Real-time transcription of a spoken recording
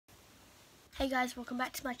Hey guys, welcome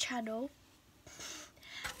back to my channel,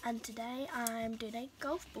 and today I'm doing a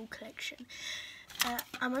golf ball collection.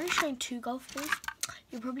 I'm only showing 2 golf balls.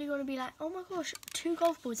 You're probably going to be like, oh my gosh, 2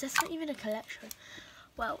 golf balls, that's not even a collection.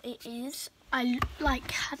 Well, it is. I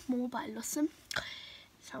had more but I lost them,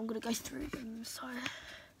 so I'm going to go through them. So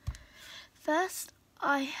first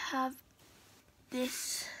I have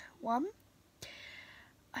this one.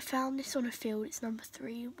 I found this on a field. It's number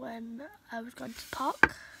 3 when I was going to the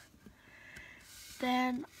park.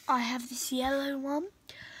 Then I have this yellow one,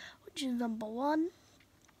 which is number 1,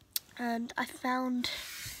 and I found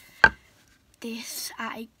this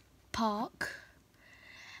at a park.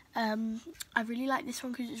 I really like this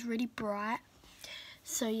one because it's really bright.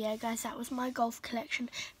 So yeah guys, that was my golf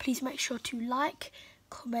collection. Please make sure to like,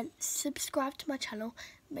 comment, subscribe to my channel.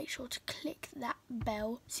 Make sure to click that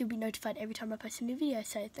bell so you'll be notified every time I post a new video.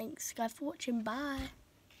 So thanks guys for watching, bye.